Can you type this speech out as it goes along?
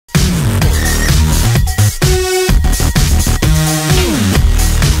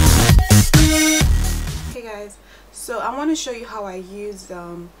So I want to show you how I use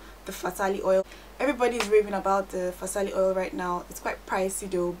the Farsali oil. Everybody is raving about the Farsali oil right now. It's quite pricey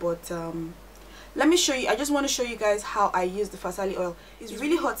though, but let me show you. I just want to show you guys how I use the Farsali oil. It's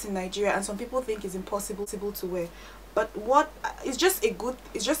really hot in Nigeria and some people think it's impossible to wear, but it's just a good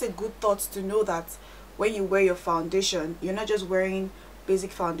thought to know that when you wear your foundation, you're not just wearing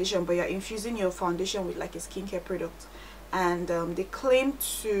basic foundation, but you're infusing your foundation with like a skincare product. And they claim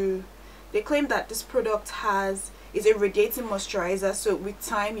that this product is a radiating moisturizer, so with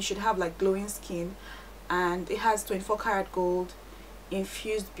time you should have like glowing skin, and it has 24 karat gold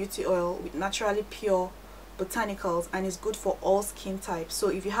infused beauty oil with naturally pure botanicals, and is good for all skin types. So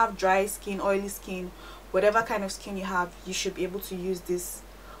if you have dry skin, oily skin, whatever kind of skin you have, you should be able to use this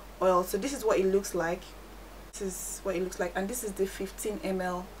oil. So this is what it looks like. And this is the 15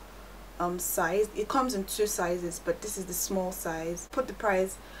 ml size. It comes in 2 sizes, but this is the small size. Put the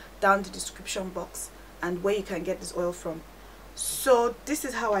price down in the description box and where you can get this oil from. So this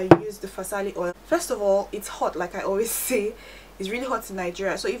is how I use the Farsali oil. First of all, it's hot, like I always say. It's really hot in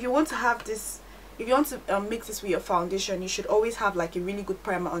Nigeria, so if you want to have this, if you want to mix this with your foundation, you should always have like a really good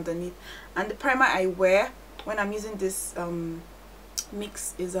primer underneath. And the primer I wear when I'm using this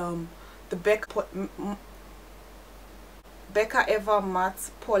mix is the Bemi.amats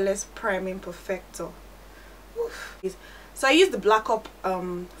Poreless Priming Perfector. So I use the Black Up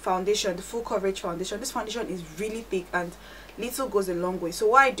foundation, the full coverage foundation. This foundation is really thick and little goes a long way. So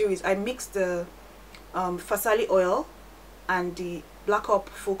what I do is I mix the Farsali oil and the Black Up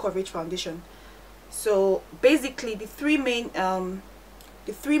full coverage foundation. So basically the three main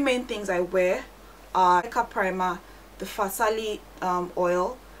things I wear are makeup primer, the Farsali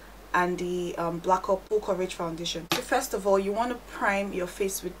oil, and the Black Up full coverage foundation. So first of all, you want to prime your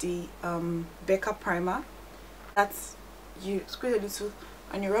face with the Bemi primer. That's, you squeeze a little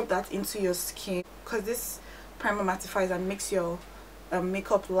and you rub that into your skin, because this primer mattifies and makes your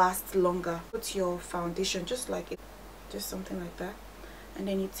makeup last longer. Put your foundation just like it, just something like that, and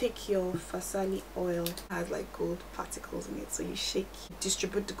then you take your Farsali oil. It has like gold particles in it, so you shake,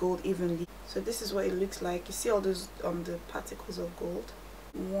 distribute the gold evenly. So this is what it looks like. You see all those the particles of gold.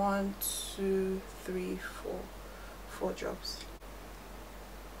 1, 2, 3, 4 drops.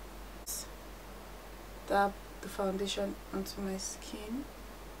 Dab the foundation onto my skin,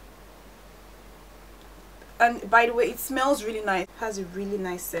 and by the way, it smells really nice. It has a really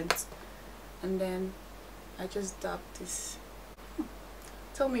nice scent. And then I just dab this.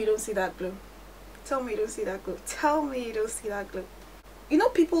 Tell me you don't see that glow. Tell me you don't see that glow. Tell me you don't see that glow. You know,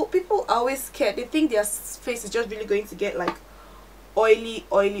 people are always scared. They think their face is just really going to get like oily,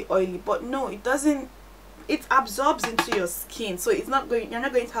 but no, it doesn't. It absorbs into your skin, so it's not going, you're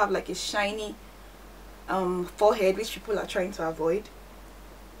not going to have like a shiny forehead, which people are trying to avoid.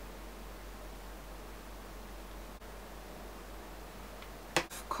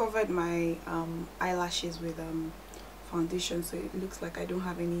 I've covered my eyelashes with foundation, so it looks like I don't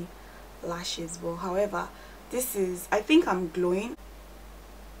have any lashes. But however, this is, I think I'm glowing.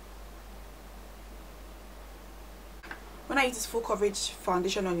 When I use this full coverage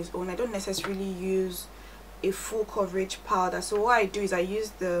foundation on its own, I don't necessarily use a full coverage powder. So what I do is I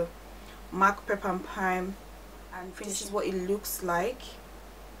use the MAC Prep and Prime, and this is what it looks like.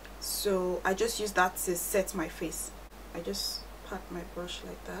 So I just use that to set my face. I just pat my brush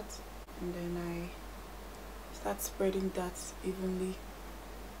like that, and then I start spreading that evenly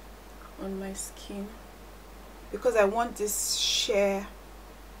on my skin, because I want this sheer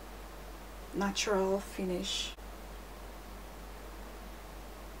natural finish.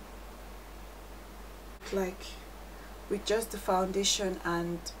 Like with just the foundation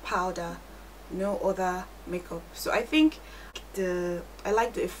and powder, no other makeup. So I think I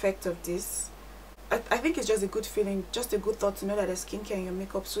like the effect of this. I think it's just a good feeling, just a good thought to know that there's skincare in your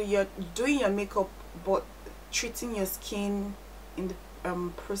makeup. So you're doing your makeup but treating your skin in the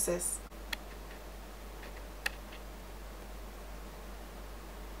process.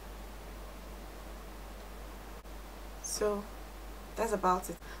 So that's about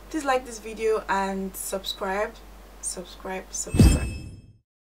it. Please like this video and subscribe.